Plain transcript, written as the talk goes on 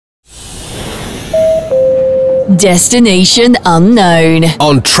Destination Unknown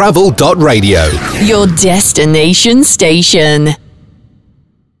on Travel.radio. Your destination station.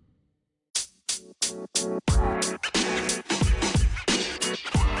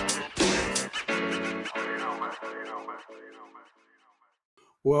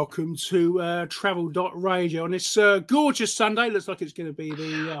 Welcome to Travel.radio on this gorgeous Sunday. Looks like it's going to be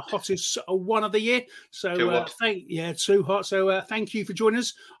the hottest one of the year. So too hot. So thank you for joining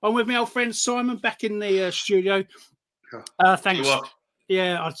us. I'm with my old friend Simon back in the studio. Thanks.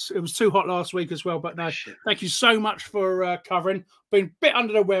 Yeah, it was too hot last week as well. But no, thank you so much for covering. Been a bit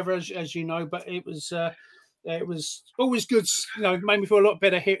under the weather as you know, but it was always good. You know, made me feel a lot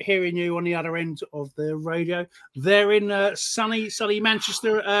better hearing you on the other end of the radio. There in sunny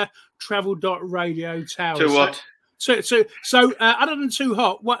Manchester at Travel.radio Tower. Too what? So other than too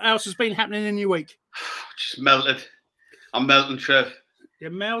hot, what else has been happening in your week? Just melted. I'm melting, Trev.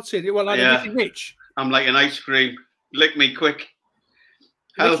 You're melted. Well, like a Nicky Rich. I'm like an ice cream. Lick me quick.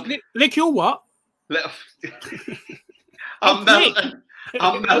 Lick your what? I'm melting.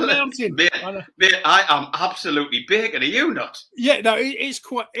 I'm melting. Mate, I am absolutely baking. Are you not? Yeah, no, it is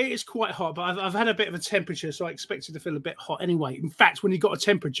quite hot, but I've had a bit of a temperature, so I expected to feel a bit hot anyway. In fact, when you've got a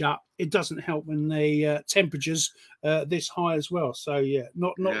temperature, it doesn't help when the temperature's this high as well. So yeah,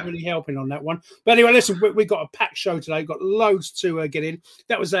 not really helping on that one. But anyway, listen, we got a packed show today. We've got loads to get in.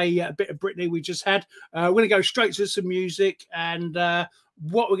 That was a bit of Britney we just had. We're going to go straight to some music and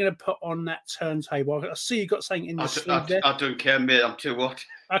what we're going to put on that turntable. I see you got something in the sleeve there. I don't care, mate. I'm too what?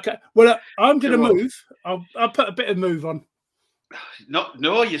 Okay. Well, I'm going to move. I'll put a bit of move on.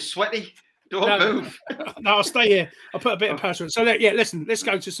 No, you're sweaty. Don't move. No, I'll stay here. I'll put a bit of pressure on. So, yeah, listen, let's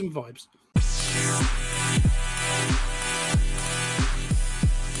go to some vibes.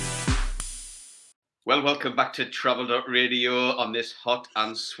 Well, welcome back to Travel.radio on this hot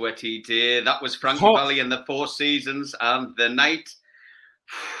and sweaty day. That was Frankie Valli and the Four Seasons and the night.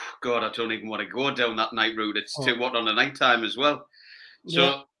 God, I don't even want to go down that night route. It's too hot on the night time as well.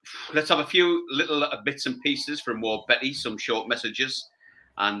 So let's have a few little bits and pieces from War Betty, some short messages,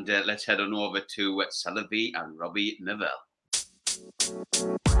 and let's head on over to Salavi and Robbie Neville.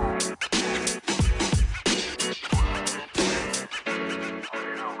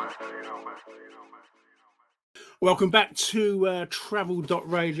 Welcome back to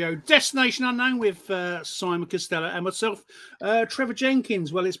Travel.radio, Destination Unknown with Simon Costello and myself, Trevor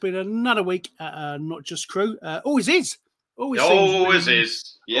Jenkins. Well, it's been another week, Not Just Crew. Always is. Always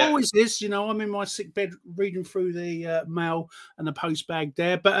is. Yeah. Always is. You know, I'm in my sick bed reading through the mail and the post bag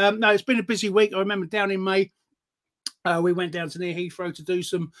there. But no, it's been a busy week. I remember down in May, we went down to near Heathrow to do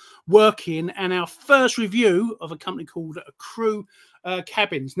some work in, and our first review of a company called Crew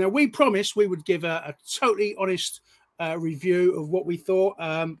Cabins. Now, we promised we would give a totally honest review of what we thought.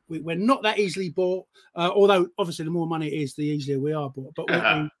 We're not that easily bought, although obviously the more money it is, the easier we are bought.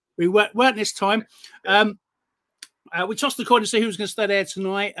 But we weren't this time. We tossed the coin to see who was going to stay there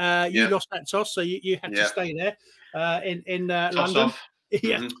tonight. You lost that toss, so you had to stay there in London. Off.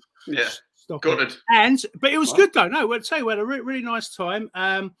 Yeah. Mm-hmm. Yeah. But it was good though. No, we'll tell you, we had a really nice time.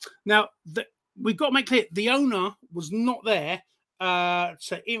 Now we've got to make clear the owner was not there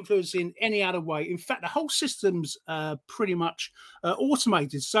to influence in any other way. In fact, the whole system's pretty much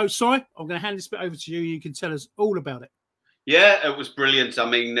automated. So, Si, I'm going to hand this bit over to you. You can tell us all about it. Yeah, it was brilliant. I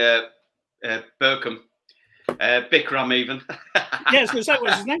mean, Bikram even. Yeah, I was going to say,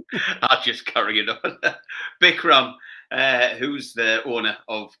 what's his name? I'll just carry it on. Bikram, who's the owner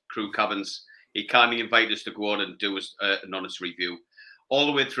of Crew Cabins, he kindly invited us to go on and do an honest review, all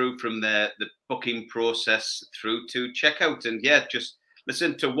the way through from the booking process through to checkout. And yeah, just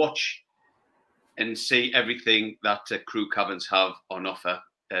listen to watch and see everything that Crew Cabins have on offer.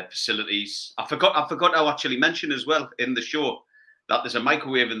 Facilities. I forgot to actually mention as well in the show that there's a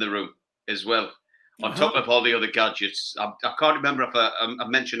microwave in the room as well. On top of all the other gadgets. I can't remember if I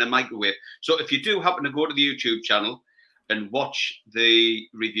mentioned a microwave. So if you do happen to go to the YouTube channel and watch the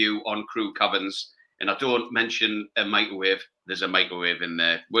review on Crew Cabins, and I don't mention a microwave, there's a microwave in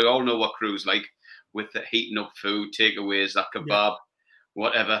there. We all know what Crew's like with the heating up food, takeaways, that kebab,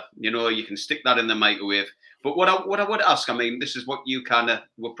 whatever. You know, you can stick that in the microwave. But what I would ask, I mean, this is what you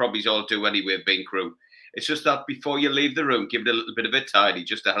will probably all do anyway, being crew. It's just that before you leave the room, give it a little bit of a tidy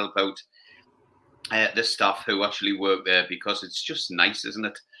just to help out the staff who actually work there, because it's just nice, isn't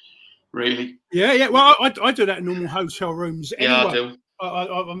it? Really? Yeah. Well, I do that in normal hotel rooms anyway. Yeah, I do.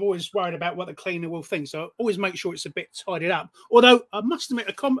 I'm always worried about what the cleaner will think, so I always make sure it's a bit tidied up. Although I must admit,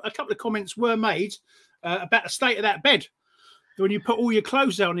 a couple of comments were made about the state of that bed when you put all your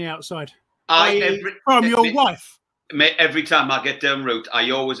clothes out on the outside. From your wife. Mate, every time I get down route, I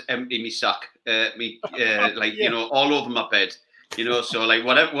always empty my sack, you know, all over my bed. You know, so like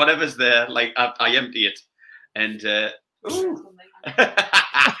whatever's there, like I empty it, and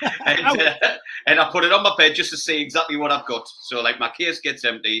and I put it on my bed just to see exactly what I've got. So like my case gets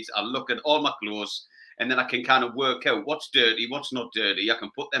emptied, I look at all my clothes, and then I can kind of work out what's dirty, what's not dirty. I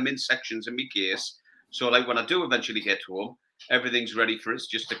can put them in sections in my case. So like when I do eventually get home, everything's ready for us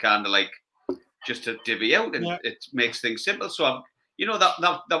just to kind of like just to divvy out, and it makes things simple. So you know,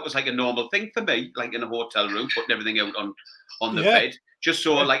 that was like a normal thing for me, like in a hotel room, putting everything out on the bed, just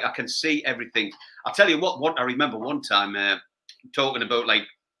so like I can see everything. I'll tell you what I remember one time talking about like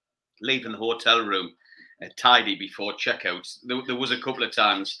leaving the hotel room tidy before checkout. There was a couple of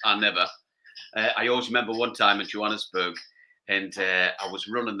times I never. I always remember one time in Johannesburg, and I was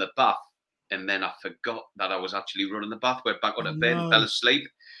running the bath, and then I forgot that I was actually running the bath. Went back on the bed, fell asleep.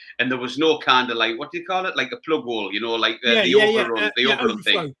 And there was no kind of like, what do you call it? Like a plug hole, you know, like the overrun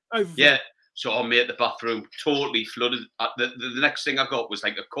thing. Overflow. Yeah. So I made the bathroom totally flooded. The next thing I got was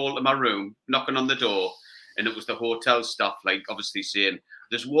like a call to my room, knocking on the door. And it was the hotel staff, like obviously saying,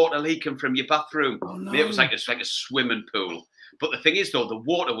 there's water leaking from your bathroom. Oh, no. It was like, it's like a swimming pool. But the thing is though, the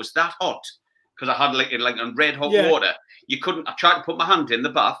water was that hot because I had like red hot water. You couldn't, I tried to put my hand in the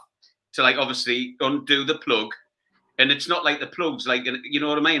bath to like obviously undo the plug. And it's not like the plugs, like, you know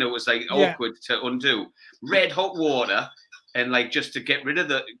what I mean? It was like awkward to undo. Red hot water, and like just to get rid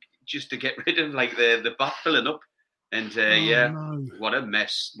of like the bath filling up. And no. What a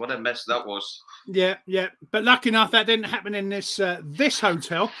mess! What a mess that was. Yeah. But lucky enough, that didn't happen in this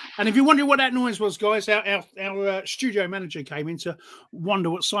hotel. And if you wonder what that noise was, guys, our studio manager came in to wonder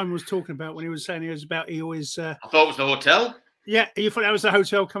what Simon was talking about when he was saying he always. I thought it was the hotel. Yeah, you thought that was the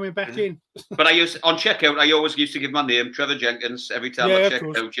hotel coming back in. But on checkout, I always used to give my name, Trevor Jenkins, every time I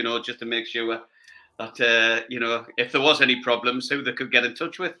checked out, you know, just to make sure that, you know, if there was any problems, who they could get in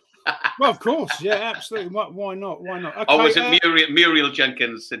touch with. Well, of course. Yeah, absolutely. Why not? Why not? Okay, or was it Muriel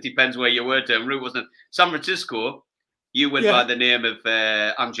Jenkins? It depends where you were down route, wasn't it? San Francisco, you went by the name of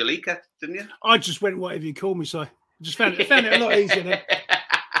Angelica, didn't you? I just went whatever you call me, so I just found it a lot easier then.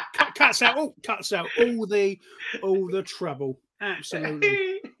 Cuts out all the trouble.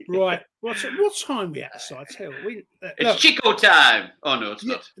 Absolutely. Right. What time are we outside? Tell you, it's Chico time. Oh no, it's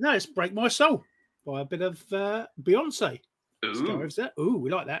not. No, it's Break My Soul by a bit of Beyonce. Ooh. Ooh,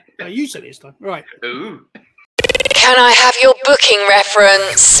 we like that. No, you said it this time. Right. Ooh. Can I have your booking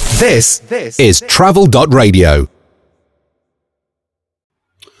reference? This is Travel.radio.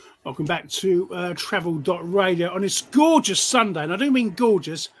 Welcome back to Travel.radio on this gorgeous Sunday. And I do mean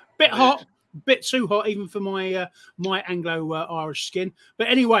gorgeous. Bit hot, bit too hot, even for my my Anglo-Irish skin. But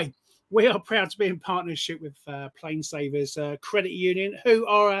anyway, we are proud to be in partnership with Plain Savers Credit Union, who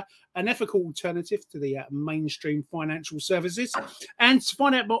are an ethical alternative to the mainstream financial services. And to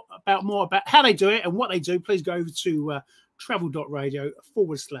find out more about how they do it and what they do, please go over to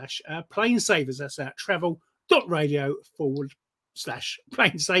travel.radio/Plain Savers. That's travel.radio/Plain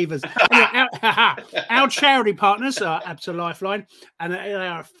Savers. Our charity partners are Absa Lifeline, and they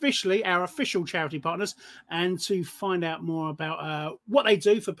are officially our official charity partners. And to find out more about what they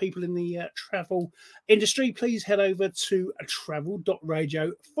do for people in the travel industry, please head over to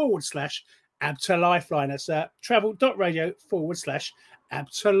travel.radio/Absa Lifeline. That's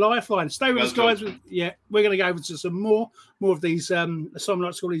travel.radio/Absa Lifeline. Stay with us, guys. Yeah, we're going to go over to some more of these. Some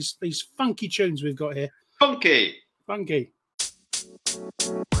like to call these funky tunes we've got here. Funky.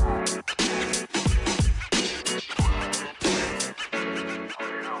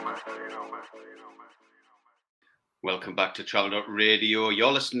 Welcome back to Travel.radio.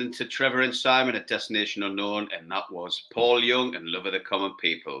 You're listening to Trevor and Simon at Destination Unknown, and that was Paul Young and Love of the Common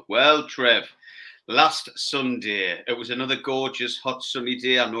People. Well, Trev, last Sunday, it was another gorgeous, hot, sunny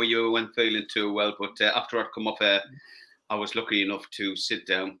day. I know you weren't feeling too well, but after I'd come off air, I was lucky enough to sit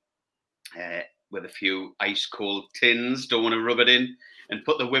down with a few ice cold tins, don't want to rub it in, and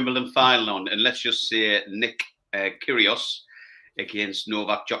put the Wimbledon final on. And let's just say Nick Kyrgios against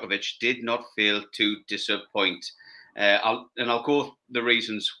Novak Djokovic did not fail to disappoint. I'll go the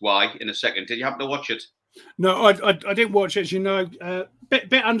reasons why in a second. Did you happen to watch it? No, I didn't watch it, as you know.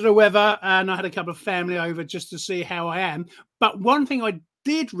 Bit under the weather, and I had a couple of family over just to see how I am. But one thing I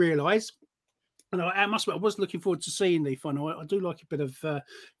did realise, and I must admit, I was looking forward to seeing the final. I do like a bit of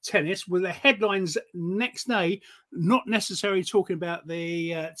tennis. With the headlines next day, not necessarily talking about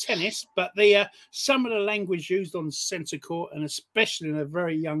the tennis, but the some of the language used on centre court, and especially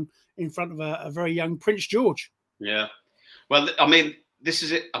in front of a very young Prince George. Yeah. Well, I mean, this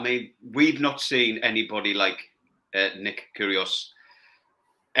is it. I mean, we've not seen anybody like Nick Kyrgios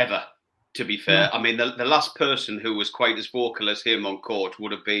ever. To be fair, I mean, the last person who was quite as vocal as him on court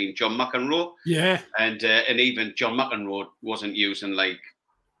would have been John McEnroe. Yeah. And even John McEnroe wasn't using like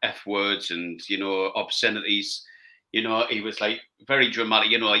F words and, you know, obscenities. You know, he was like very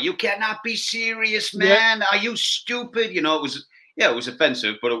dramatic, you know, you cannot be serious, man. Yeah. Are you stupid? You know, it was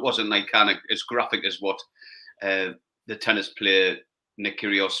offensive, but it wasn't like kind of as graphic as what the tennis player Nick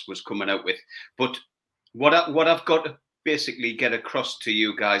Kyrgios was coming out with. But what I've got to basically get across to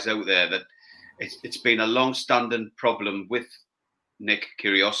you guys out there, that it's been a long-standing problem with Nick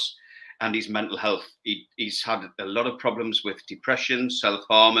Kyrgios and his mental health. He's had a lot of problems with depression,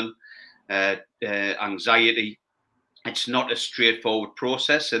 self-harming, anxiety. It's not a straightforward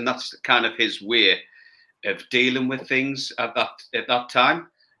process, and that's kind of his way of dealing with things at that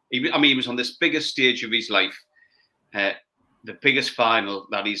time. He was on this biggest stage of his life, the biggest final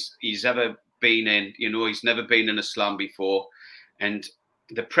that he's ever been in. You know, he's never been in a slam before, and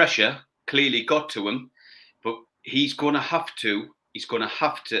the pressure clearly got to him. But he's going to have to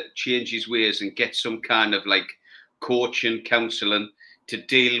change his ways and get some kind of like coaching, counselling to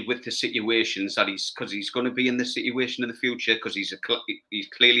deal with the situations that because he's going to be in this situation in the future, because he's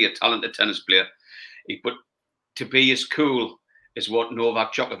clearly a talented tennis player. But to be as cool as what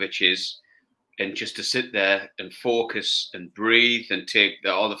Novak Djokovic is, and just to sit there and focus and breathe and take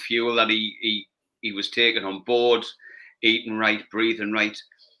all the fuel that he was taking on board, eating right, breathing right,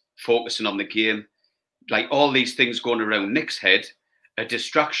 focusing on the game, like all these things going around Nick's head are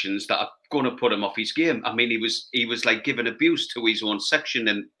distractions that are going to put him off his game. I mean, he was like giving abuse to his own section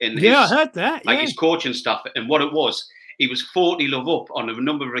in his, I heard that. Like his coaching staff. And what it was, he was 40 love up on a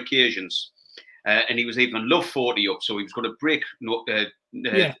number of occasions, and he was even love 40 up, so he was going to break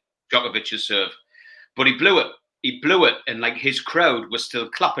Djokovic's serve, but he blew it, and like his crowd was still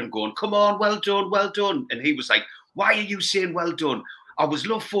clapping, going, "Come on, well done," and he was like, "Why are you saying well done? I was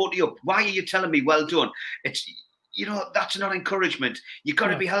love 40 up. Why are you telling me well done? It's, you know, that's not encouragement. You got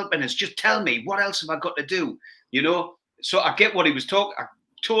to be helping us. Just tell me, what else have I got to do? You know." So I get what he was talking. I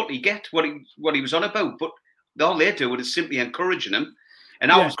totally get what he was on about. But all they do is simply encouraging him.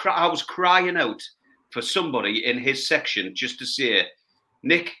 And I was crying out for somebody in his section just to say,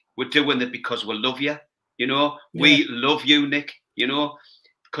 "Nick, we're doing it because we love you. You know, we love you, Nick." You know,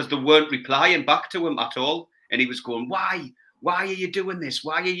 because they weren't replying back to him at all, and he was going, "Why? Why are you doing this?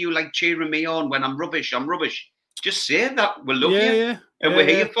 Why are you like cheering me on when I'm rubbish? I'm rubbish." Just say that we love you and we're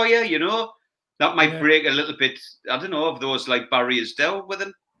here for you. You know, that might break a little bit, I don't know, of those like barriers down with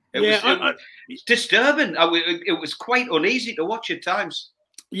him. It's disturbing. It was quite uneasy to watch at times.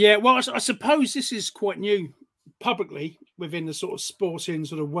 Yeah, well, I suppose this is quite new publicly within the sort of sporting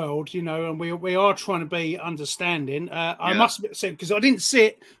sort of world, you know, and we are trying to be understanding. I must admit, because I didn't see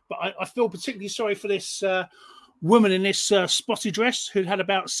it, but I feel particularly sorry for this woman in this spotty dress who had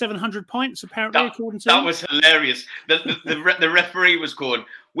about 700 pints, apparently, according to that was hilarious. The referee was going,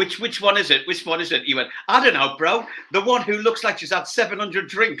 which one is it? Which one is it? He went, "I don't know, bro. The one who looks like she's had 700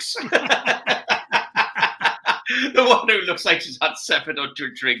 drinks." The one who looks like she's had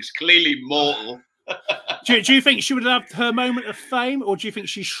 700 drinks, clearly mortal. do you think she would have loved her moment of fame, or do you think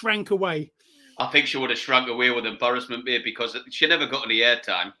she shrank away? I think she would have shrunk away with embarrassment, mate, because she never got any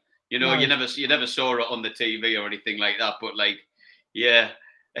airtime. You know, you never saw her on the TV or anything like that. But like, yeah,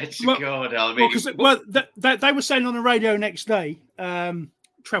 it's God. I mean, they were saying on the radio next day,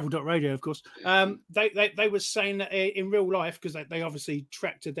 Travel.radio, of course. They were saying that in real life, because they obviously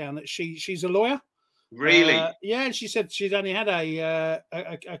tracked her down, that she's a lawyer. Really? And she said she'd only had a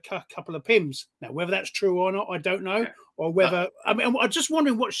couple of PIMs. Now, whether that's true or not, I don't know. Or whether I'm just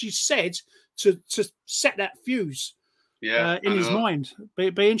wondering what she said to set that fuse. In his mind.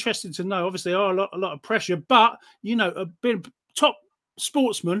 Be interesting to know. Obviously, there are a lot of pressure, but you know, being top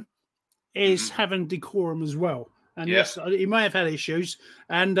sportsman is having decorum as well. And yes, he may have had issues.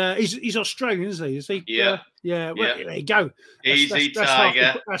 And he's Australian, isn't he? Is he? Yeah. Well, there you go. Easy,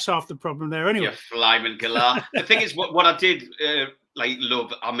 Tiger. That's half the problem there, anyway. Yeah, flying galah. The thing is, what I did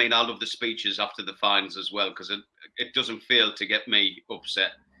love. I mean, I love the speeches after the finals as well, because it doesn't fail to get me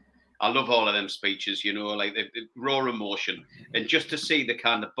upset. I love all of them speeches, you know, like the raw emotion, and just to see the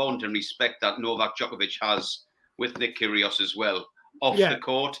kind of bond and respect that Novak Djokovic has with Nick Kyrgios as well off the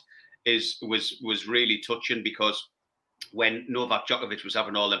court was really touching, because when Novak Djokovic was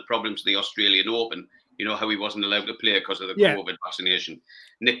having all them problems in the Australian Open, you know, how he wasn't allowed to play because of the COVID vaccination,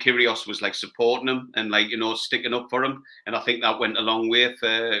 Nick Kyrgios was like supporting him and like, you know, sticking up for him, and I think that went a long way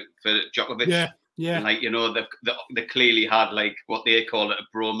for Djokovic. Yeah, and like, you know, they clearly had like what they call it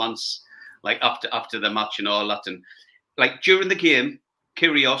a bromance, like after the match and all that. And like during the game,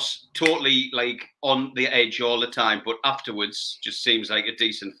 Kyrgios, totally like on the edge all the time, but afterwards just seems like a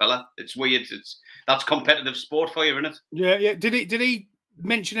decent fella. It's weird. That's competitive sport for you, isn't it? Yeah, yeah. Did he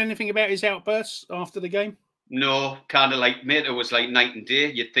mention anything about his outbursts after the game? No, kind of like, mate, it was like night and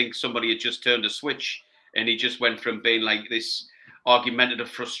day. You'd think somebody had just turned a switch and he just went from being like this argumentative,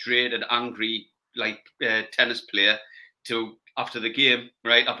 frustrated, angry, like tennis player to after the game,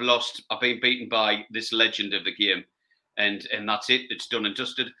 right? I've lost. I've been beaten by this legend of the game. And that's it. It's done and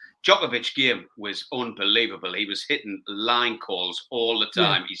dusted. Djokovic's game was unbelievable. He was hitting line calls all the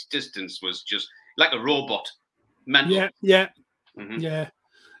time. Yeah. His distance was just like a robot. Mental. Yeah.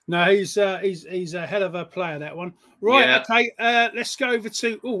 No, he's a hell of a player, that one. Right, yeah. Okay. Let's go over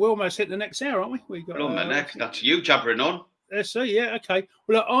to. Oh, we're almost hit the next hour, aren't we? We got. On the neck. That's you jabbering on. Let's see. Yeah. Okay.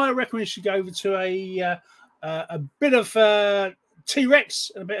 Well, look, I reckon we should go over to a bit of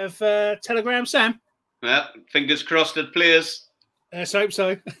T-Rex, a bit of Telegram Sam. Yeah, fingers crossed it plays. Let's hope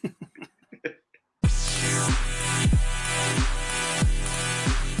so.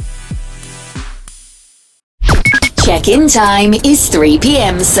 Check-in time is 3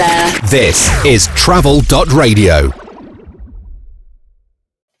 p.m, sir. This is Travel.radio.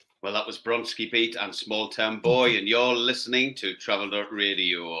 Well, that was Bronski Beat and Small Town Boy, and you're listening to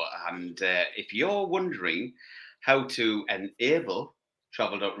Travel.radio. And if you're wondering how to enable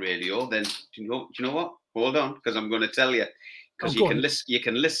Travel.radio, then do you know what? Hold on, because I'm going to tell you. Because you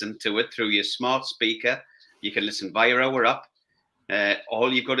can listen to it through your smart speaker. You can listen via our app.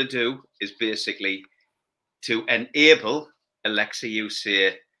 All you've got to do is basically to enable Alexa. You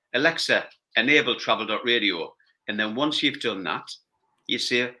say, Alexa, enable Travel.radio, and then once you've done that, you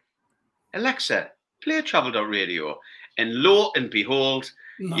say, Alexa, play Travel.radio, and lo and behold,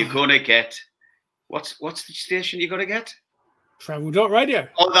 you're going to get what's the station you're going to get? Travel.radio.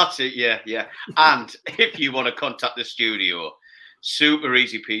 Oh, that's it. Yeah. And if you want to contact the studio, super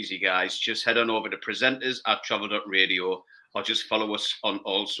easy peasy, guys. Just head on over to presenters@travel.radio or just follow us on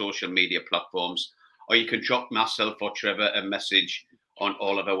all social media platforms. Or you can drop myself or Trevor a message on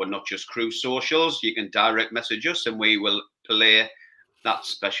all of our Not Just Crew socials. You can direct message us and we will play that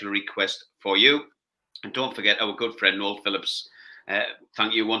special request for you. And don't forget our good friend Noel Phillips.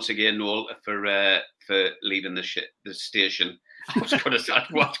 Thank you once again, Noel, for leaving the station. I was going to say,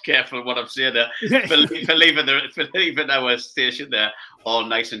 watch careful what I'm saying there. For leaving our station there all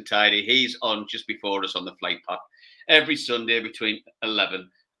nice and tidy. He's on just before us on the flight path every Sunday between 11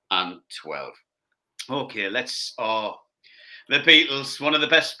 and 12. Okay, the Beatles, one of the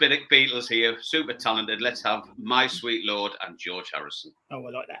best Beatles here, super talented. Let's have My Sweet Lord and George Harrison. Oh, I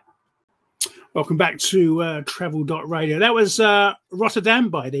like that. Welcome back to Travel.radio. That was Rotterdam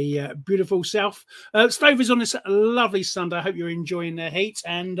by the beautiful South. Stovers on this lovely Sunday. I hope you're enjoying the heat.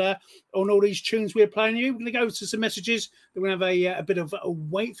 And on all these tunes we're playing you, we're going to go to some messages. We're going to have a bit of a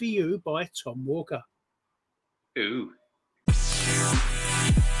Wait For You by Tom Walker. Ooh.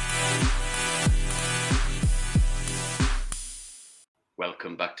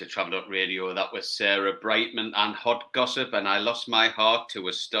 Welcome back to Travel.radio. That was Sarah Brightman and Hot Gossip, and I Lost My Heart to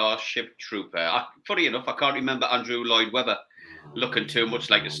a Starship Trooper. Funny enough, I can't remember Andrew Lloyd Webber looking too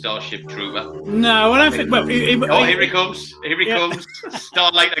much like a Starship Trooper. No, I don't think. Well, here he comes. Here he comes.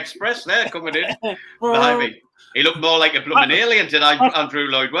 Starlight Express there coming in. Behind me. He looked more like a blooming alien to Andrew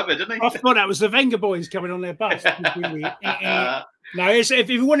Lloyd Webber, didn't he? I thought that was the Venga Boys coming on their bus. No, if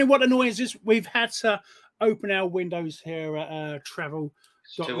you're wondering what the noise is, we've had to open our windows here at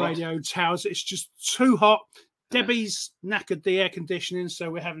Travel.radio Towers. It's just too hot. Debbie's knackered the air conditioning, so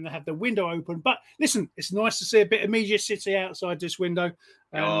we're having to have the window open. But listen, it's nice to see a bit of Media City outside this window.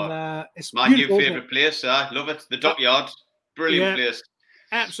 And, it's my new favourite place. I love it. The Dockyard. Brilliant place.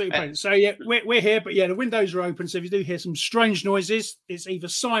 Absolutely brilliant. So, yeah, we're here, but yeah, the windows are open. So if you do hear some strange noises, it's either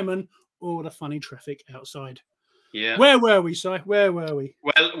Simon or the funny traffic outside. Yeah. Where were we, Si? Where were we?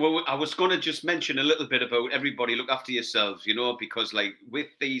 Well, I was going to just mention a little bit about everybody. Look after yourselves, because like with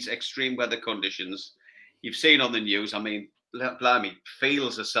these extreme weather conditions, you've seen on the news, I mean, blimey,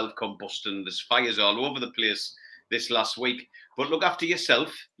 fields are self-combusting. There's fires all over the place this last week. But look after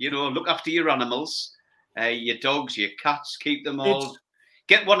yourself, look after your animals, your dogs, your cats, keep them all.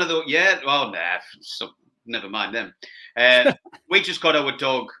 Get one of those. Yeah. Oh, nah. So, never mind them. We just got our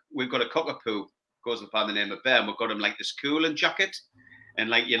dog. We've got a cockapoo. Goes by the name of Bear, and we've got him like this cooling jacket, and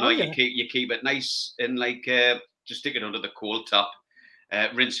you keep it nice and just stick it under the cold tap,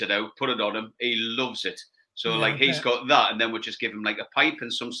 rinse it out, put it on him. He loves it. So he's got that, and then we'll just give him like a pipe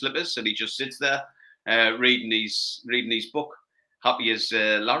and some slippers, and he just sits there reading his book. Happy as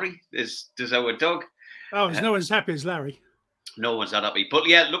Larry does our dog. Oh, there's no one's happy as Larry. No one's that happy. But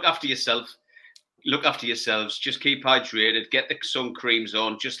yeah, look after yourself. look after yourselves. Just keep hydrated. Get the sun creams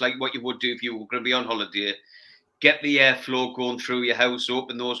on, just like what you would do if you were going to be on holiday. Get the airflow going through your house.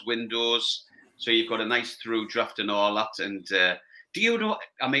 Open those windows so you've got a nice through draft and all that. And do you know?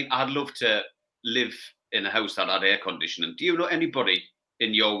 I mean, I'd love to live in a house that had air conditioning. Do you know anybody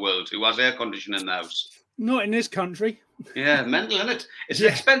in your world who has air conditioning in the house? Not in this country. Yeah, mental, isn't it? It's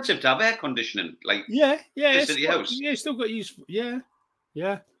expensive to have air conditioning. Like, yeah, just at your house. Yeah, still got use. Yeah.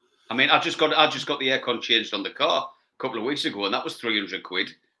 I mean, I just got the aircon changed on the car a couple of weeks ago, and that was £300.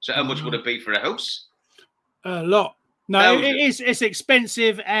 So how much would it be for a house? A lot. No, it's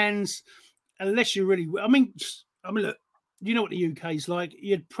expensive, and unless you really, I mean, look, you know what the UK's like.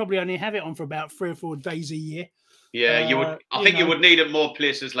 You'd probably only have it on for about 3 or 4 days a year. Yeah, you would. I think you would need it more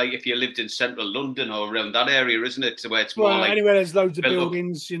places like if you lived in central London or around that area, isn't it? To where it's more like anywhere there's loads of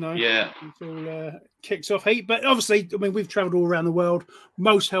buildings, you know. Yeah, it all kicks off heat. But obviously, I mean, we've travelled all around the world.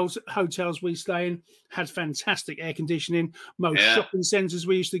 Most hotels we stay in had fantastic air conditioning. Most shopping centres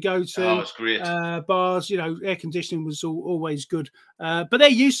we used to go to, it's great. Bars, you know, air conditioning was always good. But they're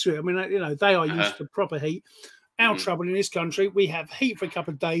used to it. I mean, you know, they are used to proper heat. Our trouble in this country, we have heat for a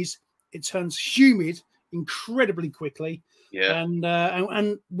couple of days. It turns humid incredibly quickly,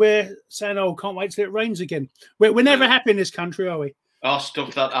 and we're saying, "Oh, can't wait till it rains again." We're never happy in this country, are we? Oh,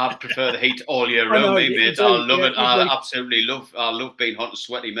 stuff that I'd prefer the heat all year round, mate. I love it. I absolutely love. I love being hot and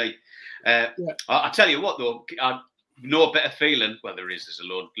sweaty, mate. I tell you what, though, I know a better feeling. Well, there's a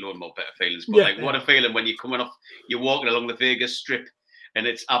load more better feelings, but what a feeling when you're walking along the Vegas Strip, and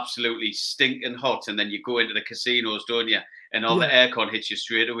it's absolutely stinking hot, and then you go into the casinos, don't you? And all the aircon hits you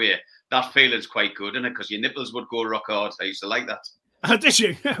straight away. That feeling's quite good, isn't it? Because your nipples would go rock hard. I used to like that. Did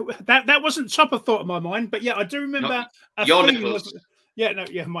you? that wasn't top of thought of my mind, but yeah, I do remember your nipples.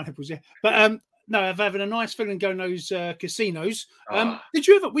 My nipples. Yeah, but no, I've having a nice feeling going to those casinos. Did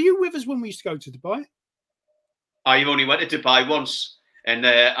you ever? Were you with us when we used to go to Dubai? I only went to Dubai once, and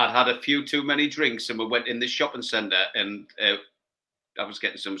I'd had a few too many drinks, and we went in the shopping centre, and I was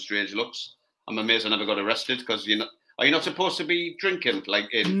getting some strange looks. I'm amazed I never got arrested because are you not supposed to be drinking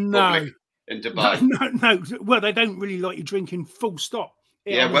like in public in Dubai? No. Well, they don't really like you drinking. Full stop.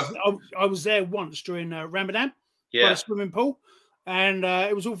 I was there once during Ramadan by the swimming pool, and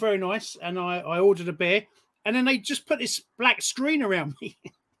it was all very nice. And I ordered a beer, and then they just put this black screen around me.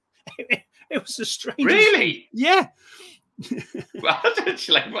 It was the strangest. Really? Yeah. Well,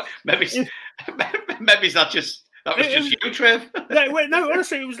 maybe it's not just. That was just you, Trev. No,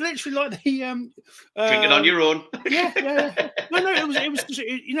 honestly, it was literally like the drinking on your own. Yeah. No, it was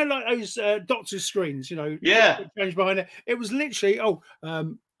you know, like those doctor's screens, you know. Yeah. Change behind it. It was literally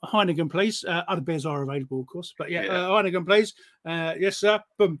Heineken, please. Other beers are available, of course, but Heineken, please. Yes, sir.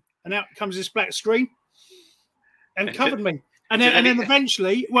 Boom, and out comes this black screen, and covered me. And then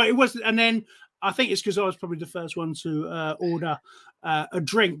eventually, well, it wasn't. And then I think it's because I was probably the first one to order a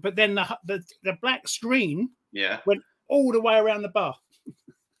drink, but then the black screen. Yeah, went all the way around the bar.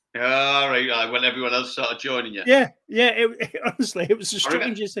 All right, when everyone else started joining you. Yeah. Honestly, it was the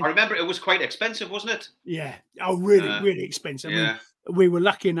strangest thing. I remember it was quite expensive, wasn't it? Yeah. Oh, really expensive. Yeah. I mean, we were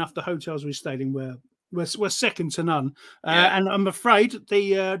lucky enough. The hotels we stayed in were second to none, and I'm afraid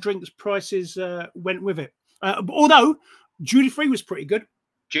the drinks prices went with it. Although duty free was pretty good.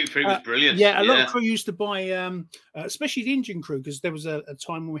 Duty free was brilliant. Yeah, a lot of crew used to buy, especially the Indian crew, because there was a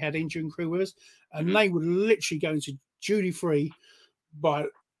time when we had Indian crew with us, and they would literally go into duty free, buy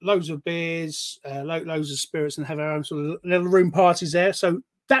loads of beers, loads of spirits, and have our own sort of little room parties there. So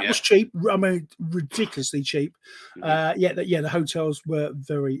that was cheap. I mean, ridiculously cheap. The hotels were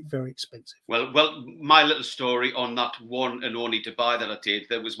very, very expensive. Well, my little story on that one and only Dubai that I did,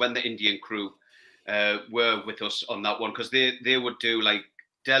 there was when the Indian crew were with us on that one, because they would do like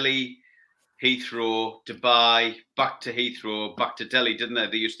Delhi, Heathrow, Dubai, back to Heathrow, back to Delhi, didn't they?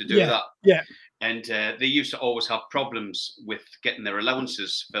 They used to do that. Yeah. And they used to always have problems with getting their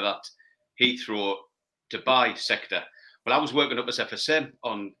allowances for that Heathrow, Dubai sector. Well, I was working up as FSM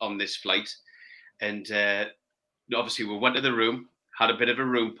on this flight. And obviously we went to the room, had a bit of a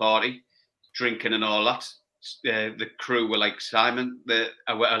room party, drinking and all that. The crew were like, Simon,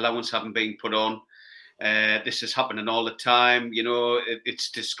 our allowance haven't been put on. This is happening all the time. You know,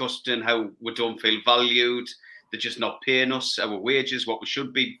 it's disgusting how we don't feel valued. They're just not paying us our wages, what we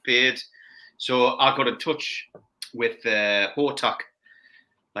should be paid. So I got in touch with HOTAC,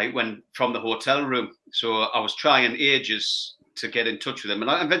 like from the hotel room. So I was trying ages to get in touch with them.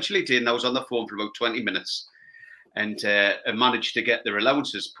 And I eventually did. And I was on the phone for about 20 minutes and I managed to get their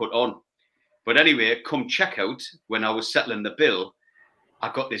allowances put on. But anyway, come checkout, when I was settling the bill,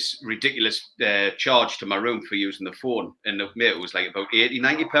 I got this ridiculous charge to my room for using the phone. And it was like about £80,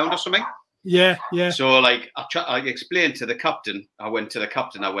 £90 or something. Yeah, yeah. So like I explained to the captain. I went,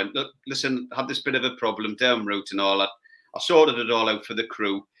 look, listen, I had this bit of a problem down route and all that. I sorted it all out for the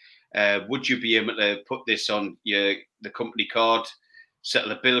crew. Would you be able to put this on the company card,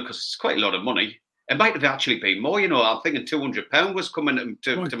 settle a bill, because it's quite a lot of money. It might have actually been more, you know. I'm thinking £200 was coming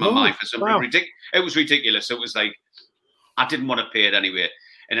to my mind for something ridiculous. It was ridiculous. It was like, I didn't want to pay it anyway.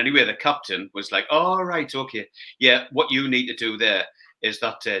 And anyway, the captain was like, "All right, okay, yeah. What you need to do there is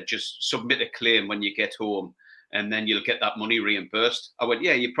that just submit a claim when you get home, and then you'll get that money reimbursed." I went,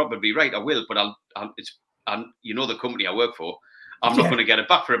 "Yeah, you're probably right. I will, but I'm you know, the company I work for, I'm not going to get it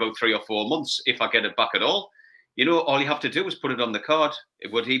back for about 3 or 4 months if I get it back at all. You know, all you have to do is put it on the card."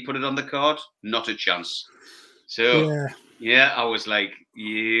 Would he put it on the card? Not a chance. So yeah, I was like,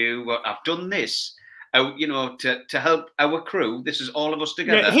 I've done this. You know, to help our crew. This is all of us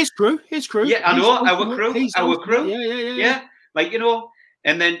together. Yeah, his crew. Yeah, I know, our crew. Yeah. Like, you know,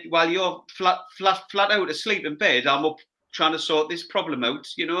 and then while you're flat out asleep in bed, I'm up trying to sort this problem out,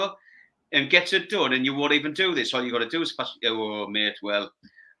 you know, and get it done. And you won't even do this. All you got to do is pass. Oh, mate, well,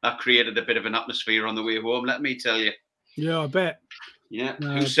 that created a bit of an atmosphere on the way home, let me tell you. Yeah, I bet. Yeah.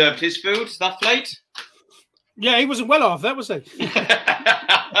 Who served his food that flight? Yeah, he wasn't well off that, was he?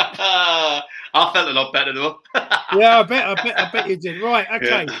 I felt a lot better though. Yeah, I bet you did. Right,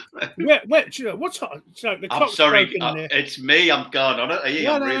 okay. Yeah. What's the clock's broken in there. It's me. I'm gone on it.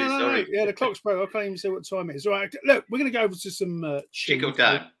 I'm really sorry. Yeah, the clock's broken. I can't even see what time it is. Right, look, we're going to go over to some Chico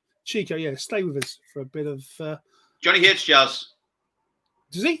time. Chico, yeah, stay with us for a bit of. Johnny hates jazz.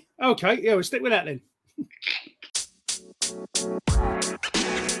 Does he? Okay, yeah, we'll stick with that then.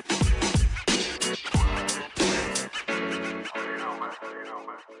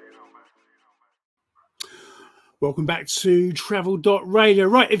 Welcome back to Travel.radio.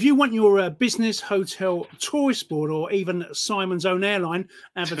 Right, if you want your business, hotel, tourist board, or even Simon's own airline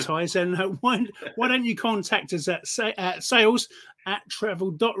advertised, then why don't you contact us at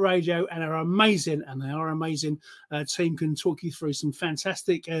sales@travel.radio, and our amazing, team can talk you through some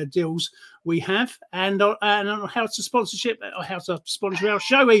fantastic deals we have, and on how to sponsor our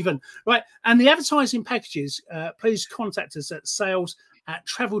show even. Right, and the advertising packages, please contact us at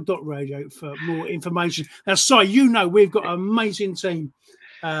sales@travel.radio for more information. Now, Si, you know we've got an amazing team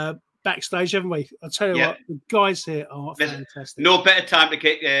backstage, haven't we? I tell you what, the guys here are fantastic. No better time to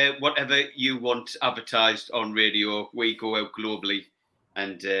get whatever you want advertised on radio. We go out globally,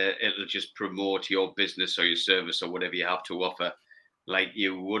 and it'll just promote your business or your service or whatever you have to offer like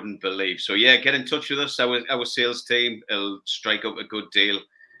you wouldn't believe. So yeah, get in touch with us. Our sales team will strike up a good deal,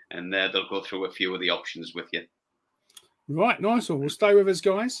 and they'll go through a few of the options with you. Right, nice one. We'll stay with us,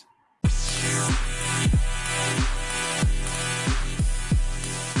 guys.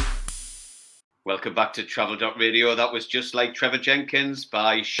 Welcome back to Travel.radio. That was Just Like Trevor Jenkins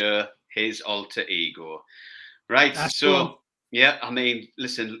by Cher, his alter ego. Right, yeah, I mean,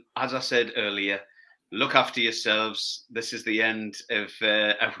 listen, as I said earlier, look after yourselves. This is the end of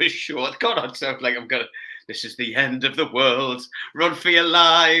our show. God, I sound like this is the end of the world. Run for your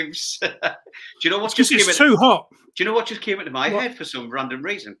lives. Do you know what too hot. Do you know what just came into my head for some random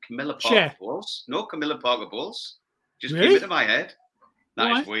reason? Camilla Parker Bowles. No, Camilla Parker Bowles. Just came into my head.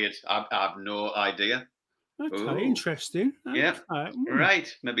 That is weird. I have no idea. Okay, interesting. Yeah,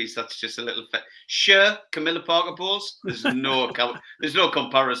 right. Maybe that's just a little. Sure, Camilla Parker Bowles. There's no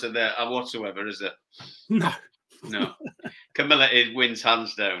comparison there whatsoever, is there? No. Camilla wins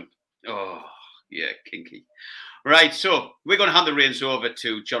hands down. Oh, yeah, kinky. Right, so we're going to hand the reins over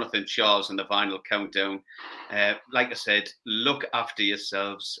to Jonathan Charles and the Vinyl Countdown. Like I said, look after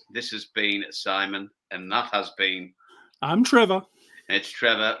yourselves. This has been Simon, and that has been... I'm Trevor. It's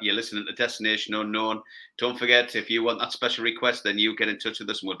Trevor. You're listening to Destination Unknown. Don't forget, if you want that special request, then you get in touch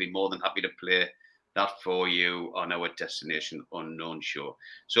with us, and we'll be more than happy to play that for you on our Destination Unknown show.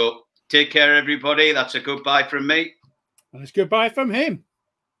 So take care, everybody. That's a goodbye from me. And it's goodbye from him.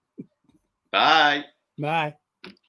 Bye. Bye.